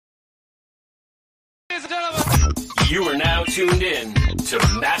Ladies and gentlemen. You are now tuned in to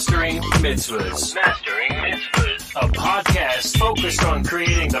Mastering Mitzvahs. Mastering Mitzvahs. A podcast focused on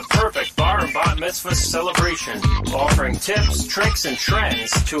creating the perfect bar and bat mitzvah celebration, offering tips, tricks, and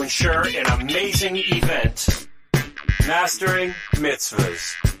trends to ensure an amazing event. Mastering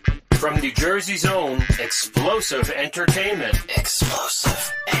Mitzvahs. From New Jersey's own Explosive Entertainment.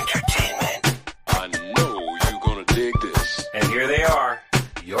 Explosive Entertainment. I know you're gonna dig this. And here they are,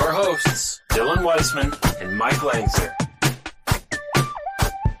 your hosts, Dylan Weissman and Mike Langzer.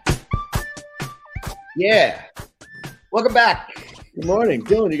 Yeah. Welcome back. Good morning.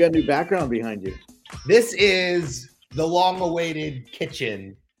 Dylan, you got a new background behind you. This is the long-awaited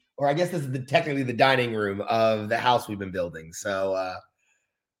kitchen, or I guess this is technically the dining room of the house we've been building. So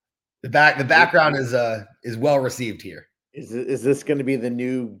the background is well received here. Is this going to be the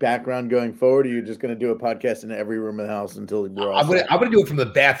new background going forward, or are you just going to do a podcast in every room of the house until we're all I'm gonna do it from the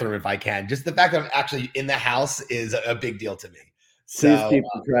bathroom if I can. Just the fact that I'm actually in the house is a big deal to me. Please So, keep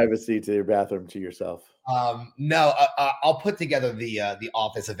the privacy to your bathroom to yourself. No, I'll put together the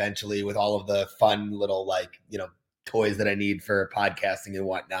office eventually with all of the fun little toys that I need for podcasting and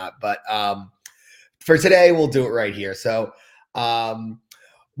whatnot. But for today, we'll do it right here. So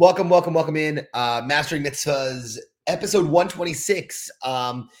welcome in Mastering Mitzvahs, episode 126.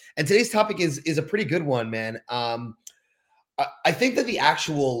 And today's topic is a pretty good one, man. I think that the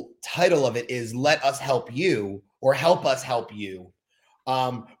actual title of it is "Let Us Help You" or "Help Us Help You."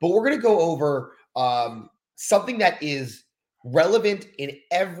 But we're going to go over something that is relevant in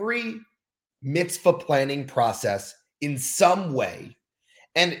every mitzvah planning process in some way.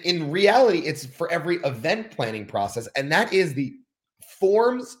 And in reality, it's for every event planning process. And that is the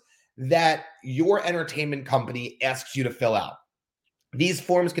forms that your entertainment company asks you to fill out. These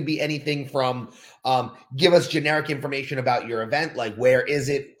forms could be anything from give us generic information about your event, like where is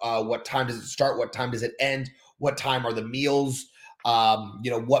it, what time does it start, what time does it end, what time are the meals,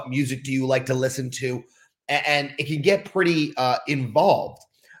 what music do you like to listen to? And it can get pretty involved.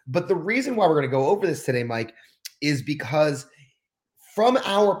 But the reason why we're going to go over this today, Mike, is because from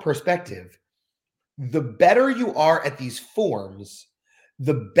our perspective, the better you are at these forms,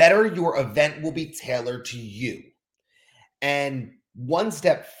 the better your event will be tailored to you. And one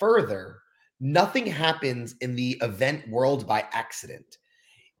step further, nothing happens in the event world by accident.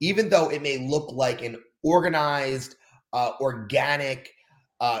 Even though it may look like an organized, organic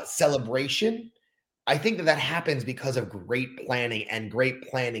celebration, I think that happens because of great planning, and great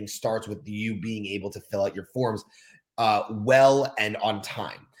planning starts with you being able to fill out your forms well and on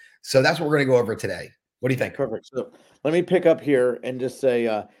time. So that's what we're going to go over today. What do you think? Perfect. So let me pick up here and just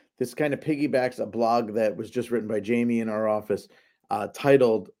say this kind of piggybacks a blog that was just written by Jamie in our office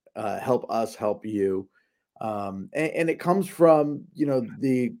titled "Help Us Help You." And it comes from,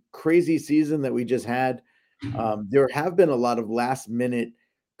 the crazy season that we just had. There have been a lot of last minute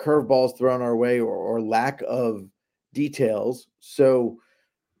curveballs thrown our way or lack of details. So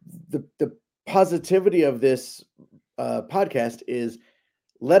the positivity of this podcast is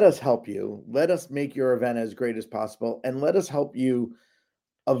let us help you. Let us make your event as great as possible, and let us help you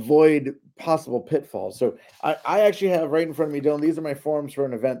avoid possible pitfalls. So I actually have right in front of me, Dylan, these are my forms for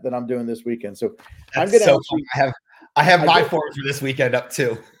an event that I'm doing this weekend. So I'm going to I have my forms for this weekend up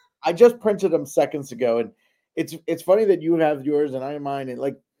too. I just printed them seconds ago, and it's funny that you have yours and I have mine. And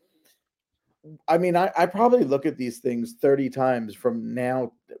I probably look at these things 30 times from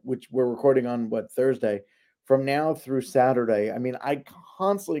now, which we're recording on Thursday, from now through Saturday. I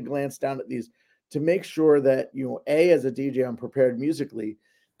constantly glance down at these to make sure that, A, as a DJ, I'm prepared musically,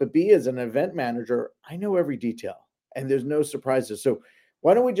 but B, as an event manager, I know every detail and there's no surprises. So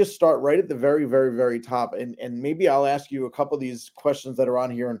why don't we just start right at the very, very, very top? And maybe I'll ask you a couple of these questions that are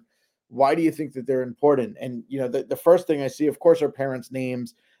on here, and why do you think that they're important? And, the first thing I see, of course, are parents'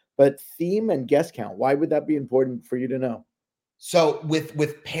 names, but theme and guest count. Why would that be important for you to know? So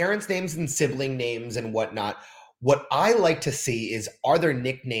with parents' names and sibling names and whatnot, what I like to see is, are there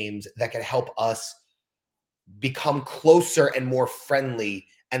nicknames that can help us become closer and more friendly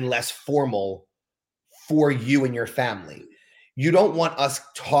and less formal for you and your family? You don't want us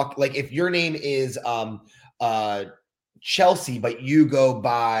talk like if your name is Chelsea, but you go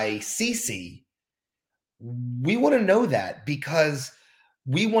by Cece, we want to know that because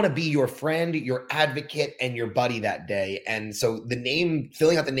we want to be your friend, your advocate, and your buddy that day. And so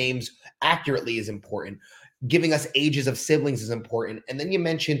filling out the names accurately is important. Giving us ages of siblings is important. And then you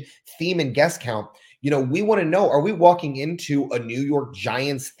mentioned theme and guest count. We want to know, are we walking into a New York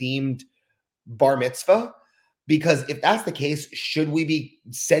Giants themed bar mitzvah? Because if that's the case, should we be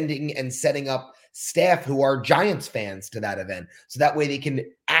sending and setting up staff who are Giants fans to that event so that way they can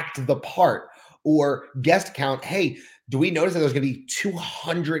act the part? or guest count. Hey, do we notice that there's going to be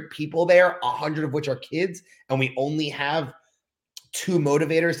 200 people there, 100 of which are kids, and we only have 2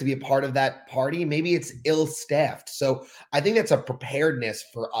 motivators to be a part of that party? Maybe it's ill-staffed. So I think that's a preparedness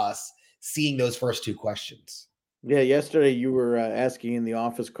for us seeing those first 2 questions. Yeah, yesterday you were asking in the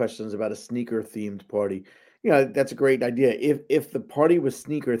office questions about a sneaker themed party. That's a great idea. If the party was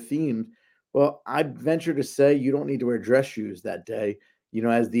sneaker themed, well, I venture to say you don't need to wear dress shoes that day.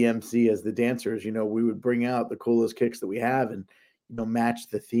 As the MC, as the dancers, we would bring out the coolest kicks that we have and match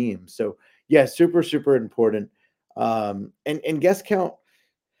the theme. So yeah, super super important. And guest count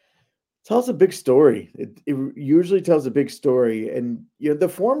tells a big story. It usually tells a big story. And the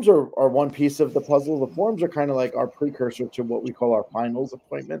forms are one piece of the puzzle. The forms are kind of like our precursor to what we call our finals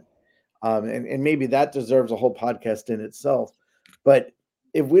appointment. And maybe that deserves a whole podcast in itself. But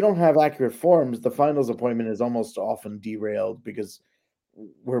if we don't have accurate forms, the finals appointment is almost often derailed because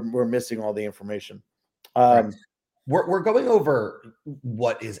we're missing all the information. Right. We're going over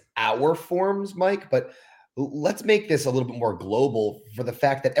what is our forms, Mike, but let's make this a little bit more global for the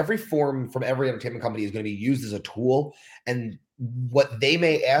fact that every form from every entertainment company is going to be used as a tool, and what they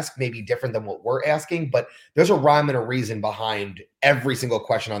may ask may be different than what we're asking, but there's a rhyme and a reason behind every single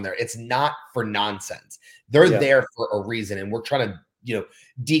question on there. It's not for nonsense. They're there for a reason, and we're trying to,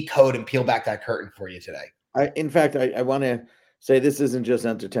 decode and peel back that curtain for you today. In fact, I want to say this isn't just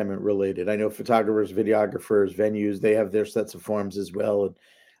entertainment related. I know photographers, videographers, venues, they have their sets of forms as well. And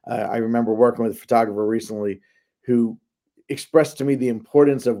I remember working with a photographer recently who expressed to me the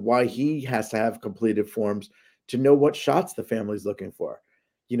importance of why he has to have completed forms to know what shots the family's looking for.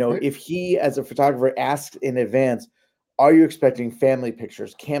 Right. If he, as a photographer, asks in advance, are you expecting family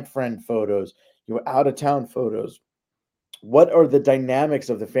pictures, camp friend photos, out of town photos? What are the dynamics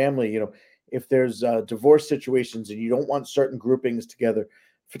of the family? If there's divorce situations and you don't want certain groupings together,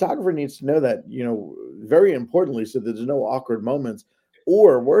 photographer needs to know that, very importantly, so that there's no awkward moments.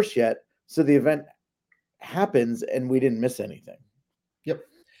 Or worse yet, so the event happens and we didn't miss anything. Yep.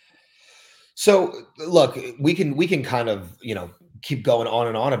 So look, we can kind of, keep going on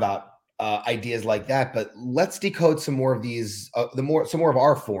and on about ideas like that, but let's decode some more of these, some more of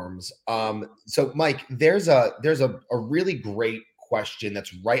our forms. So Mike, there's a really great question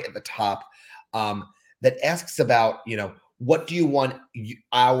that's right at the top that asks about, what do you want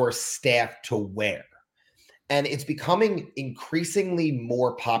our staff to wear? And it's becoming increasingly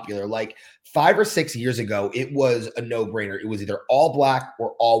more popular. Like 5 or 6 years ago, it was a no-brainer. It was either all black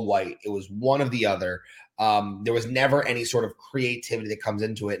or all white. It was one or the other. There was never any sort of creativity that comes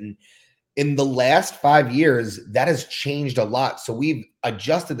into it. And in the last 5 years, that has changed a lot. So we've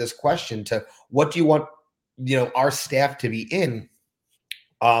adjusted this question to, what do you want, our staff to be in?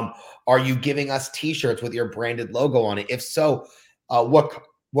 Are you giving us t-shirts with your branded logo on it? If so,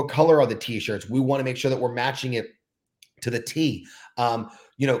 what color are the t-shirts? We want to make sure that we're matching it to the T.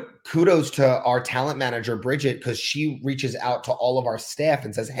 Kudos to our talent manager, Bridget, because she reaches out to all of our staff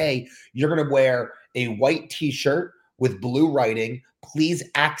and says, hey, you're going to wear a white t-shirt with blue writing. Please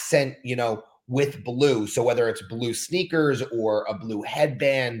accent, with blue. So whether it's blue sneakers or a blue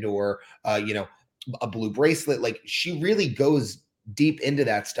headband or, a blue bracelet, like she really goes deep into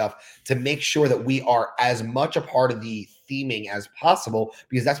that stuff to make sure that we are as much a part of the theming as possible,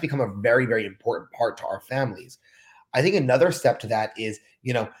 because that's become a very, very important part to our families. I think another step to that is,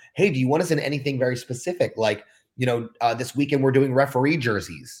 hey, do you want us in anything very specific? Like, this weekend we're doing referee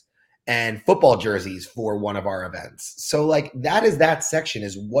jerseys and football jerseys for one of our events. So like that is that section,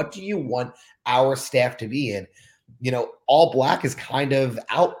 is what do you want our staff to be in? All black is kind of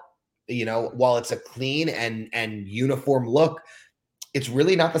out, while it's a clean and uniform look, it's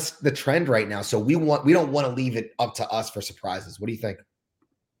really not the trend right now. So we don't want to leave it up to us for surprises. What do you think?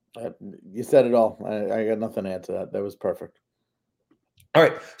 You said it all. I got nothing to add to that. That was perfect. All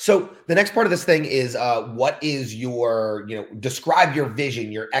right. So the next part of this thing is what is your, describe your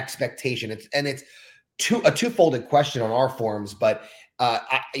vision, your expectation. It's a two-folded question on our forums, but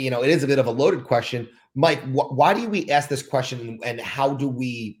it is a bit of a loaded question. Mike, why do we ask this question, and how do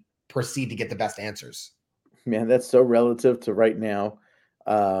we proceed to get the best answers? Man, that's so relative to right now.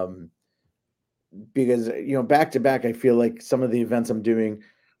 Because, back to back, I feel like some of the events I'm doing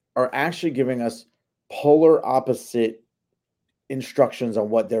are actually giving us polar opposite instructions on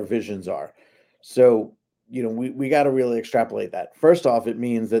what their visions are. So, we got to really extrapolate that. First off, it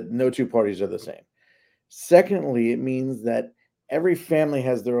means that no two parties are the same. Secondly, it means that every family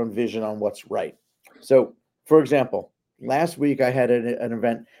has their own vision on what's right. So, for example, last week I had an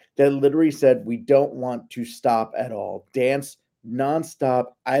event that literally said, we don't want to stop at all. Dance nonstop.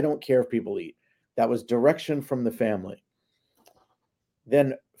 I don't care if people eat. That was direction from the family.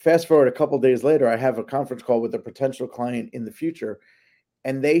 Then fast forward a couple days later, I have a conference call with a potential client in the future,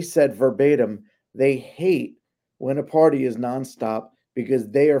 and they said verbatim, they hate when a party is nonstop because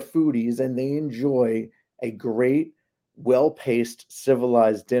they are foodies and they enjoy a great, well-paced,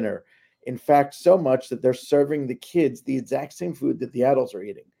 civilized dinner. In fact, so much that they're serving the kids the exact same food that the adults are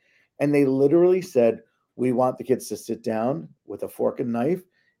eating. And they literally said, we want the kids to sit down with a fork and knife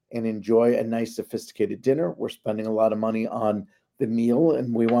and enjoy a nice, sophisticated dinner. We're spending a lot of money on the meal,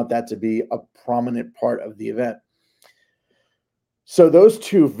 and we want that to be a prominent part of the event. So those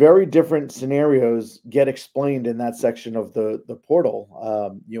two very different scenarios get explained in that section of the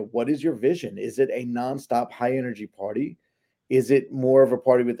portal. What is your vision? Is it a nonstop high energy party? Is it more of a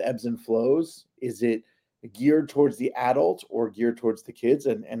party with ebbs and flows? Is it geared towards the adults or geared towards the kids?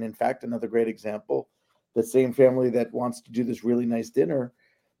 And in fact, another great example, the same family that wants to do this really nice dinner,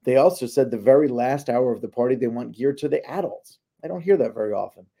 they also said the very last hour of the party, they want geared to the adults. I don't hear that very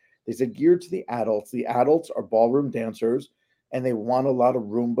often. They said geared to the adults. The adults are ballroom dancers, and they want a lot of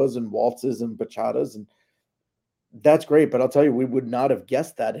Roombas and waltzes and bachatas. And that's great. But I'll tell you, we would not have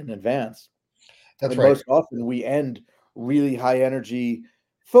guessed that in advance. That's and right. Most often we end really high energy,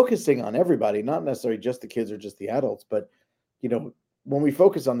 focusing on everybody, not necessarily just the kids or just the adults. But, when we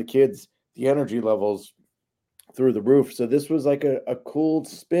focus on the kids, the energy levels through the roof. So this was like a cool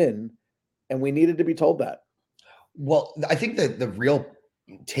spin, and we needed to be told that. Well, I think that the real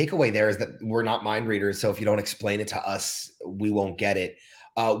takeaway there is that we're not mind readers. So if you don't explain it to us, we won't get it.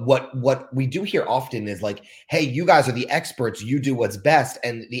 What we do here often is like, hey, you guys are the experts. You do what's best.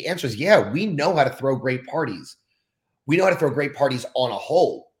 And the answer is, yeah, we know how to throw great parties. We know how to throw great parties on a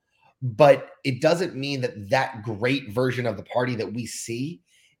whole. But it doesn't mean that that great version of the party that we see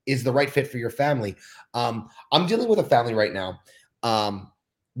is the right fit for your family. I'm dealing with a family right now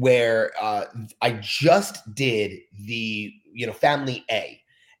where I just did the family A,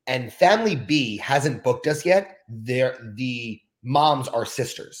 and family B hasn't booked us yet. The moms are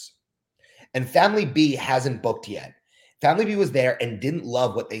sisters, and family B hasn't booked yet. Family B was there and didn't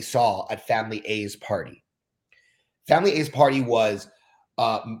love what they saw at family A's party. Family A's party was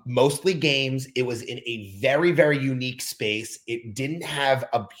mostly games. It was in a very, very unique space. It didn't have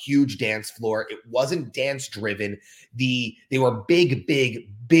a huge dance floor. It wasn't dance driven. They were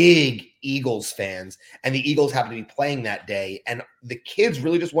big Eagles fans, and the Eagles happened to be playing that day. And the kids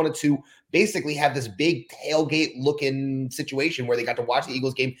really just wanted to basically have this big tailgate looking situation where they got to watch the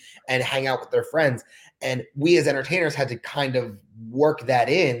Eagles game and hang out with their friends. And we as entertainers had to kind of work that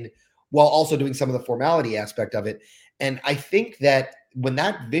in while also doing some of the formality aspect of it. And I think that when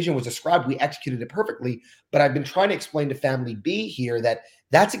that vision was described, we executed it perfectly. But I've been trying to explain to family B here that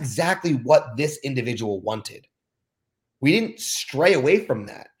that's exactly what this individual wanted. We didn't stray away from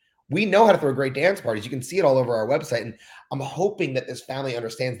that. We know how to throw great dance parties. You can see it all over our website. And I'm hoping that this family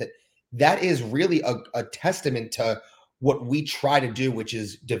understands that that is really a testament to what we try to do, which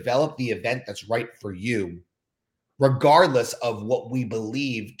is develop the event that's right for you, regardless of what we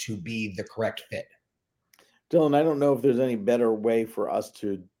believe to be the correct fit. Dylan, I don't know if there's any better way for us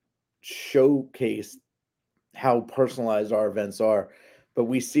to showcase how personalized our events are, but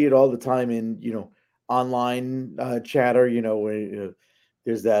we see it all the time in, online chatter, where,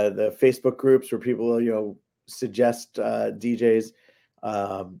 there's the Facebook groups where people, suggest DJs.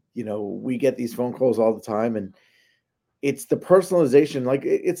 We get these phone calls all the time, and it's the personalization. Like,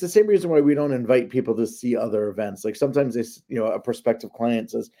 it's the same reason why we don't invite people to see other events. Like sometimes a prospective client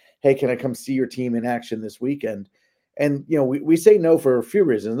says, hey, can I come see your team in action this weekend? And, we say no for a few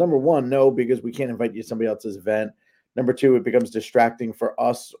reasons. Number one, no, because we can't invite you to somebody else's event. Number two, it becomes distracting for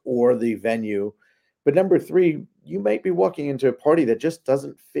us or the venue. But number three, you might be walking into a party that just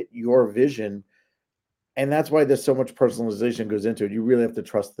doesn't fit your vision. And that's why there's so much personalization goes into it. You really have to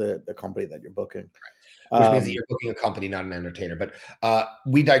trust the company that you're booking. Which means that you're booking a company, not an entertainer. But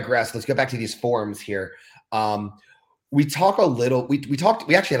we digress. Let's go back to these forums here. We talk a little. We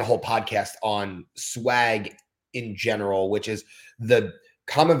actually had a whole podcast on swag in general, which is the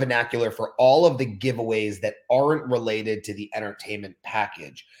common vernacular for all of the giveaways that aren't related to the entertainment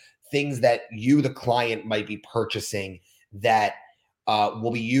package. Things that you, the client, might be purchasing that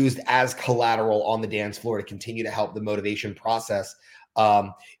will be used as collateral on the dance floor to continue to help the motivation process.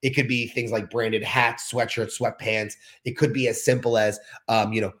 It could be things like branded hats, sweatshirts, sweatpants. It could be as simple as,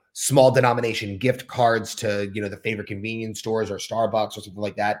 small denomination gift cards to, the favorite convenience stores or Starbucks or something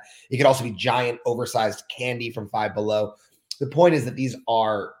like that. It could also be giant oversized candy from Five Below. The point is that these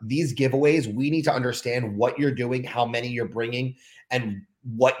giveaways, we need to understand what you're doing, how many you're bringing, and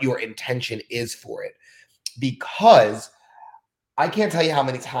what your intention is for it. Because I can't tell you how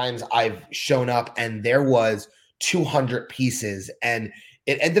many times I've shown up and there was 200 pieces, and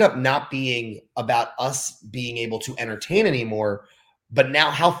it ended up not being about us being able to entertain anymore. But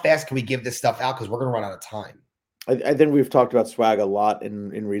now, how fast can we give this stuff out? Because we're going to run out of time. I think we've talked about swag a lot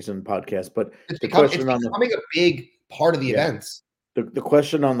in recent podcasts, but It's the becoming question on the a big part of the events. the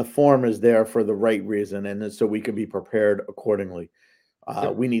question on the form is there for the right reason, and so we can be prepared accordingly.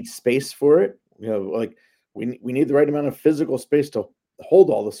 We need space for it. Like we need the right amount of physical space to hold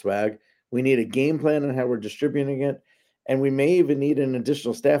all the swag. We need a game plan on how we're distributing it, and we may even need an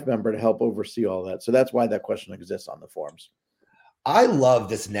additional staff member to help oversee all that. So that's why that question exists on the forums. I love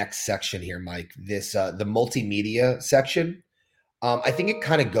this next section here, Mike. This the multimedia section. I think it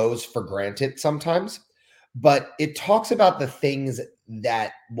kind of goes for granted sometimes, but it talks about the things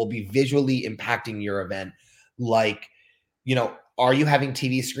that will be visually impacting your event, like, are you having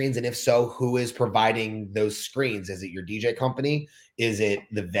TV screens? And if so, who is providing those screens? Is it your DJ company? Is it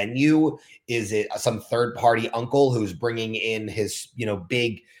the venue? Is it some third-party uncle who's bringing in his,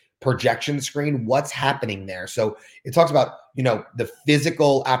 big projection screen? What's happening there? So it talks about, the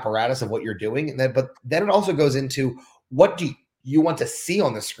physical apparatus of what you're doing. But then it also goes into, what do you want to see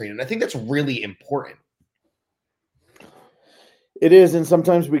on the screen? And I think that's really important. It is, and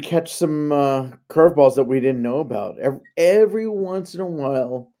sometimes we catch some curveballs that we didn't know about. Every once in a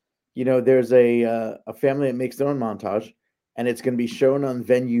while, there's a family that makes their own montage, and it's going to be shown on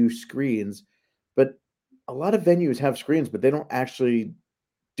venue screens. But a lot of venues have screens, but they don't actually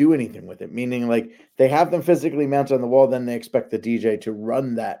do anything with it. Meaning, like, they have them physically mounted on the wall, then they expect the DJ to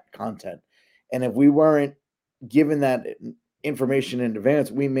run that content. And if we weren't given that information in advance,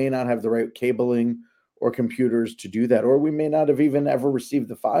 we may not have the right cabling or computers to do that, or we may not have even ever received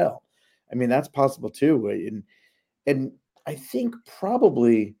the file. I mean, that's possible too. And I think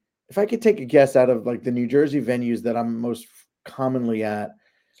probably, if I could take a guess, out of like the New Jersey venues that I'm most commonly at,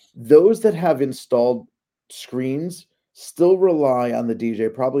 those that have installed screens still rely on the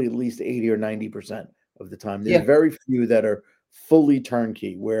DJ probably at least 80 or 90% of the time. There's very few that are fully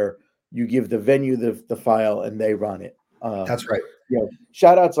turnkey, where you give the venue the file and they run it. That's right.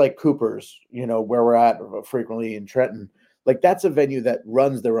 Shout outs like Cooper's, where we're at frequently in Trenton. Like, that's a venue that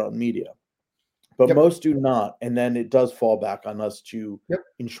runs their own media, but most do not. And then it does fall back on us to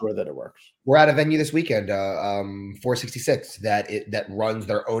ensure that it works. We're at a venue this weekend, 466, that runs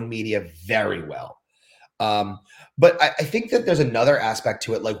their own media very well. But I think that there's another aspect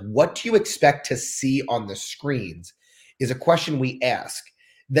to it. Like, what do you expect to see on the screens is a question we ask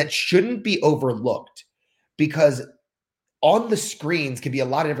that shouldn't be overlooked, because on the screens can be a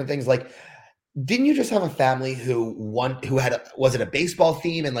lot of different things. Like, didn't you just have a family was it a baseball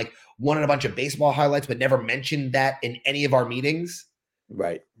theme and like wanted a bunch of baseball highlights, but never mentioned that in any of our meetings?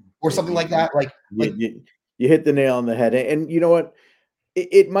 Right. Or something like that. Like you hit the nail on the head. And you know what?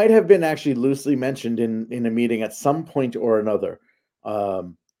 It might have been actually loosely mentioned in a meeting at some point or another.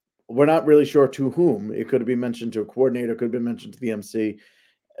 We're not really sure to whom. It could have been mentioned to a coordinator, could have been mentioned to the MC.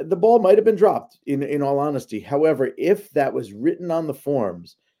 The ball might have been dropped, in all honesty. However, if that was written on the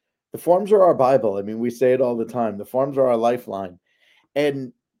forms are our Bible. I mean, we say it all the time. The forms are our lifeline.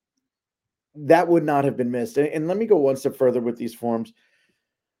 And that would not have been missed. And let me go one step further with these forms.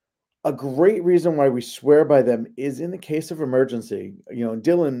 A great reason why we swear by them is in the case of emergency.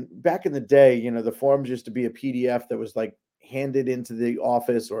 Dylan, back in the day, the forms used to be a PDF that was like handed into the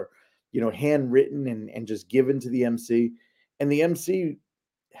office, or, handwritten and just given to the MC. And the MC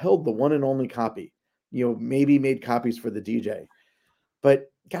held the one and only copy, maybe made copies for the DJ.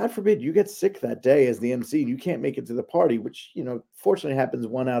 But God forbid you get sick that day as the MC and you can't make it to the party, which, fortunately happens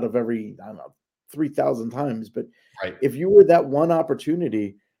one out of every, 3,000 times. But if you were that one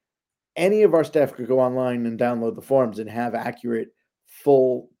opportunity, any of our staff could go online and download the forms and have accurate,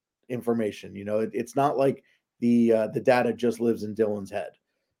 full information. It's not like the data just lives in Dylan's head.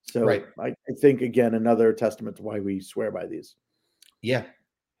 So I think, again, another testament to why we swear by these. Yeah.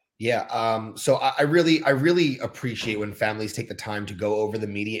 Yeah. So I really appreciate when families take the time to go over the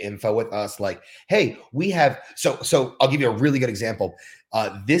media info with us. Like, hey, we have, so I'll give you a really good example.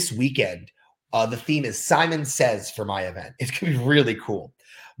 This weekend, the theme is Simon Says for my event. It's going to be really cool,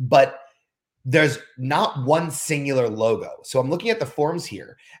 but there's not one singular logo. So I'm looking at the forms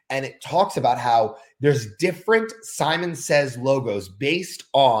here, and it talks about how there's different Simon Says logos based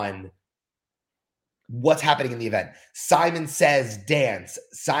on what's happening in the event. Simon Says dance.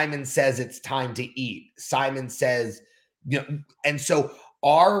 Simon Says it's time to eat. Simon Says, and so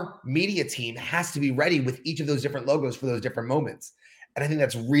our media team has to be ready with each of those different logos for those different moments. And I think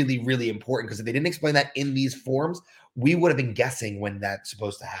that's really, really important, because if they didn't explain that in these forms, we would have been guessing when that's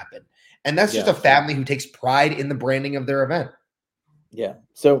supposed to happen. And that's just a family who takes pride in the branding of their event. Yeah.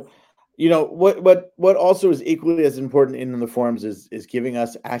 So, what also is equally as important in the forums is giving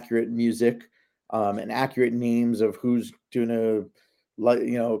us accurate music, and accurate names of who's going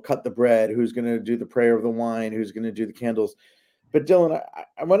to cut the bread, who's going to do the prayer of the wine, who's going to do the candles. But Dylan,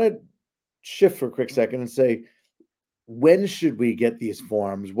 I want to shift for a quick second and say, when should we get these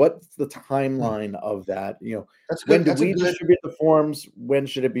forms? What's the timeline of that? That's when good. do we distribute the forms? When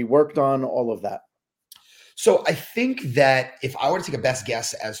should it be worked on? All of that. So I think that if I were to take a best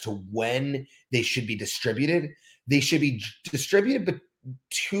guess as to when they should be distributed, they should be distributed but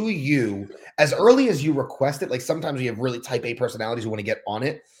to you as early as you request it. Like sometimes we have really type A personalities who want to get on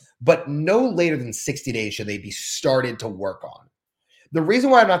it, but no later than 60 days should they be started to work on. The reason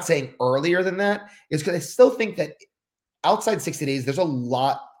why I'm not saying earlier than that is because I still think that outside 60 days, there's a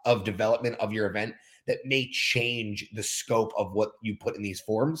lot of development of your event that may change the scope of what you put in these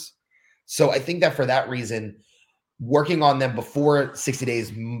forms. So I think that for that reason, working on them before 60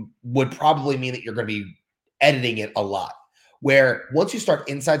 days would probably mean that you're going to be editing it a lot. Where once you start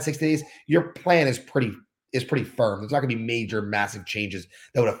inside 60 days, your plan is pretty firm. There's not going to be major, massive changes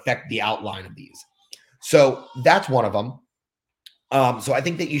that would affect the outline of these. So that's one of them. So I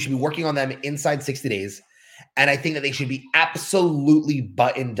think that you should be working on them inside 60 days. And I think that they should be absolutely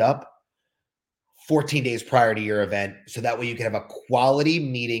buttoned up 14 days prior to your event. So that way you can have a quality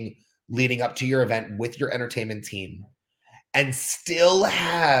meeting leading up to your event with your entertainment team and still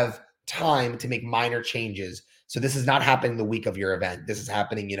have time to make minor changes. So this is not happening the week of your event. This is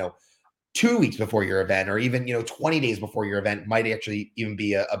happening, 2 weeks before your event, or even, 20 days before your event might actually even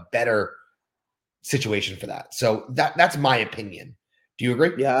be a better situation for that. So that's my opinion. Do you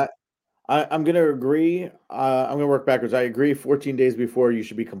agree? Yeah, I'm going to agree. I'm going to work backwards. I agree. 14 days before you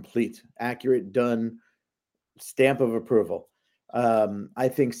should be complete, accurate, done, stamp of approval. I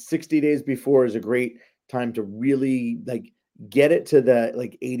think 60 days before is a great time to really get it to the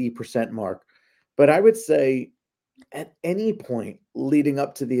 80% mark. But I would say at any point leading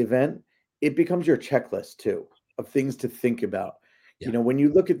up to the event, it becomes your checklist too of things to think about. Yeah. When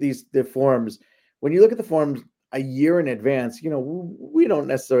you look at the forms a year in advance, we don't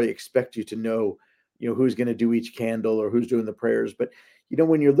necessarily expect you to know, who's going to do each candle or who's doing the prayers. But,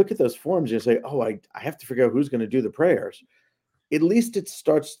 when you look at those forms, you say, oh, I have to figure out who's going to do the prayers. At least it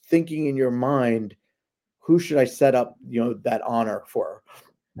starts thinking in your mind, who should I set up, that honor for?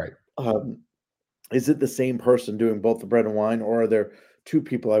 Right. Is it the same person doing both the bread and wine, or are there two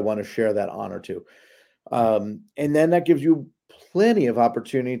people I want to share that honor to? And then that gives you plenty of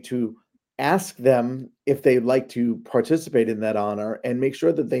opportunity to ask them if they'd like to participate in that honor and make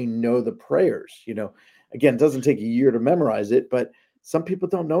sure that they know the prayers. Again, it doesn't take a year to memorize it, but some people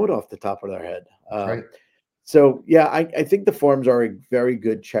don't know it off the top of their head. Right. So, yeah, I think the forms are a very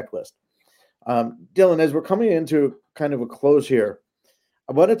good checklist. Dylan, as we're coming into kind of a close here,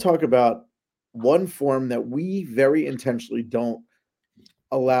 I want to talk about one form that we very intentionally don't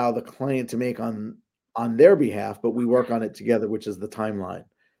allow the client to make on their behalf, but we work on it together, which is the timeline.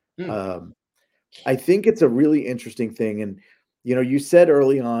 I think it's a really interesting thing. And, you said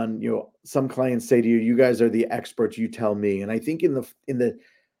early on, some clients say to you, you guys are the experts, you tell me. And I think in the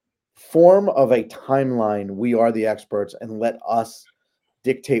form of a timeline, we are the experts, and let us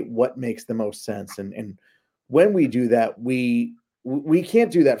dictate what makes the most sense. And when we do that, we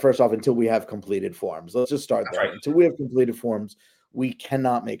can't do that first off until we have completed forms. Let's just start there. Right. Until we have completed forms, we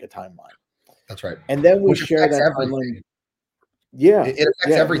cannot make a timeline. That's right. And then we share that timeline. Yeah, it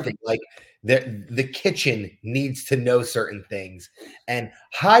affects everything. Like the kitchen needs to know certain things, and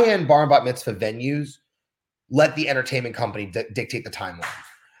high-end bar and bat mitzvah venues let the entertainment company dictate the timeline.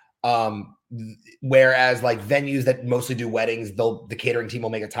 Whereas like venues that mostly do weddings, the catering team will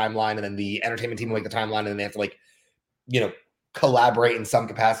make a timeline, and then the entertainment team will make the timeline, and then they have to collaborate in some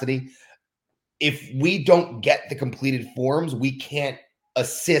capacity. If we don't get the completed forms, we can't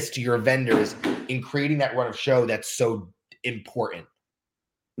assist your vendors in creating that run of show that's so important.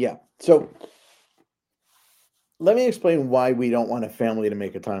 Yeah. So let me explain why we don't want a family to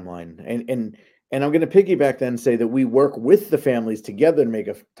make a timeline. And I'm going to piggyback then and say that we work with the families together to make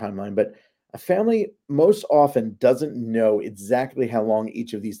a timeline, but a family most often doesn't know exactly how long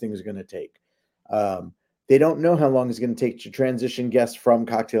each of these things are going to take. They don't know how long it's going to take to transition guests from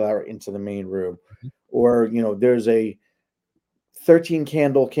cocktail hour into the main room. Mm-hmm. Or, there's a 13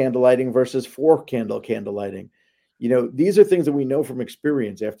 candle lighting versus 4 candle lighting. These are things that we know from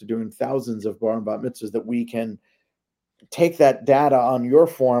experience after doing thousands of bar and bat mitzvahs, that we can take that data on your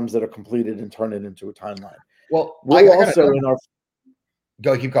forms that are completed and turn it into a timeline. Well, keep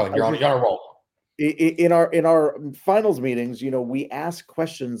going. You're on a roll. In our finals meetings, we ask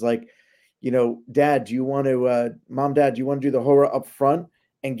questions like, Dad, do you want to, Mom, Dad, do you want to do the hora up front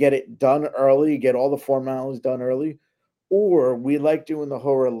and get it done early, get all the formalities done early, or we like doing the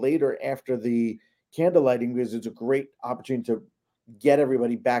horror later after the candle lighting because it's a great opportunity to get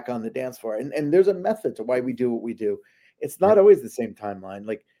everybody back on the dance floor. And there's a method to why we do what we do. It's not always the same timeline.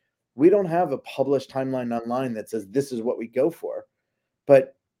 Like, we don't have a published timeline online that says this is what we go for,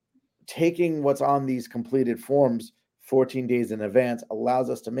 but taking what's on these completed forms 14 days in advance allows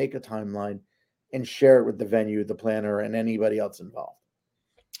us to make a timeline and share it with the venue, the planner, and anybody else involved.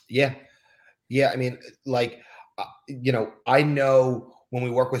 Yeah. I mean, like, I know when we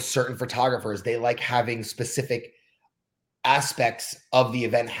work with certain photographers, they like having specific aspects of the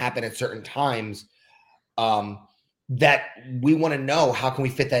event happen at certain times that we want to know how can we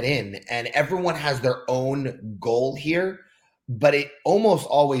fit that in. And everyone has their own goal here, but it almost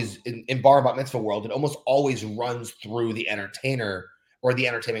always, in Bar Bat Mitzvah world, it almost always runs through the entertainer or the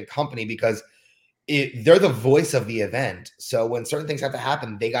entertainment company because they're the voice of the event. So when certain things have to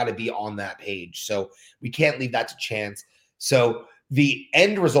happen, they got to be on that page. So we can't leave that to chance. So the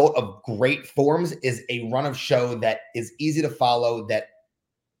end result of great forms is a run of show that is easy to follow, that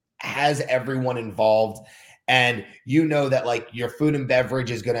has everyone involved. And that like your food and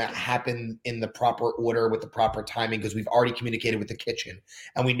beverage is going to happen in the proper order with the proper timing because we've already communicated with the kitchen.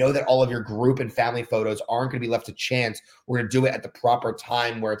 And we know that all of your group and family photos aren't going to be left to chance. We're going to do it at the proper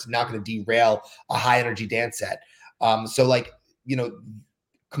time where it's not going to derail a high energy dance set. So like,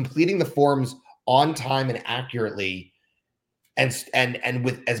 completing the forms on time and accurately and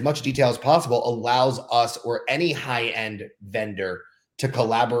with as much detail as possible allows us or any high-end vendor to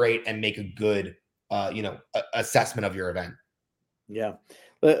collaborate and make a good assessment of your event. Yeah.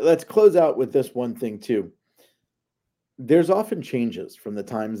 Let's close out with this one thing too. There's often changes from the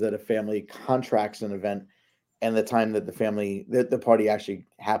times that a family contracts an event and the time that the party actually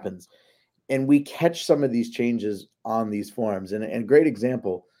happens. And we catch some of these changes on these forums. And a great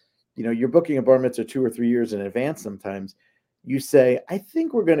example, you're booking a bar mitzvah 2 or 3 years in advance. Sometimes you say, I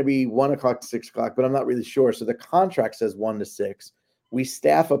think we're going to be 1 o'clock to 6 o'clock, but I'm not really sure. So the contract says 1 to 6. We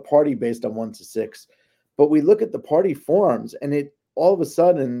staff a party based on 1 to 6, but we look at the party forms and it all of a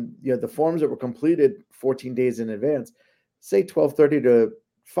sudden, the forms that were completed 14 days in advance, say 12:30 to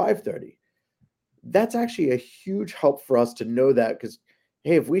 5:30. That's actually a huge help for us to know that because,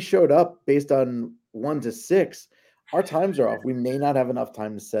 hey, if we showed up based on 1 to 6, our times are off. We may not have enough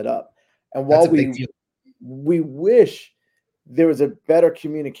time to set up. And while we wish there was a better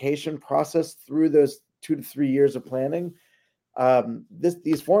communication process through those 2 to 3 years of planning,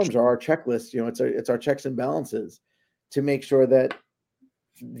 these forms are our checklist. It's our checks and balances to make sure that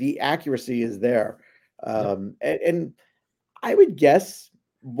the accuracy is there. And I would guess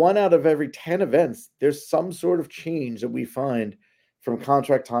 1 out of every 10 events, there's some sort of change that we find from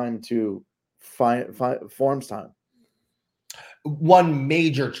contract time to forms time. One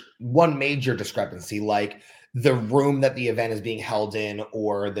major discrepancy, like the room that the event is being held in,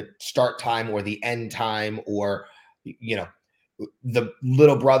 or the start time, or the end time, or the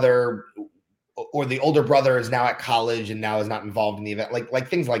little brother or the older brother is now at college and now is not involved in the event, like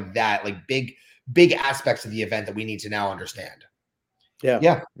things like that, like big aspects of the event that we need to now understand.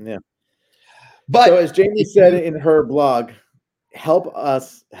 Yeah. But so as Jamie said in her blog, help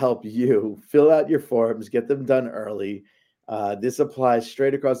us help you. Fill out your forms, get them done early. This applies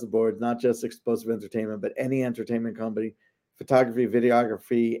straight across the board, not just Explosive Entertainment, but any entertainment company, photography,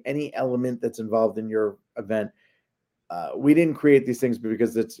 videography, any element that's involved in your event. We didn't create these things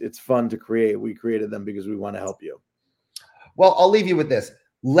because it's fun to create. We created them because we want to help you. Well, I'll leave you with this.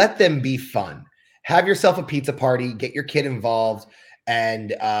 Let them be fun. Have yourself a pizza party, get your kid involved,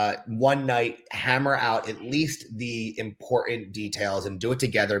 and one night hammer out at least the important details and do it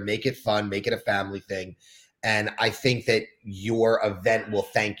together. Make it fun, make it a family thing. And I think that your event will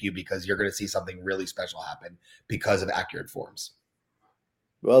thank you because you're going to see something really special happen because of accurate forms.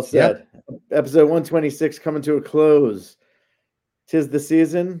 Well said. Yep. Episode 126 coming to a close. 'Tis the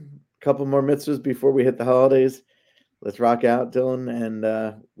season. A couple more mitzvahs before we hit the holidays. Let's rock out, Dylan,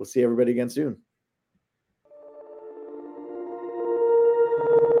 and we'll see everybody again soon.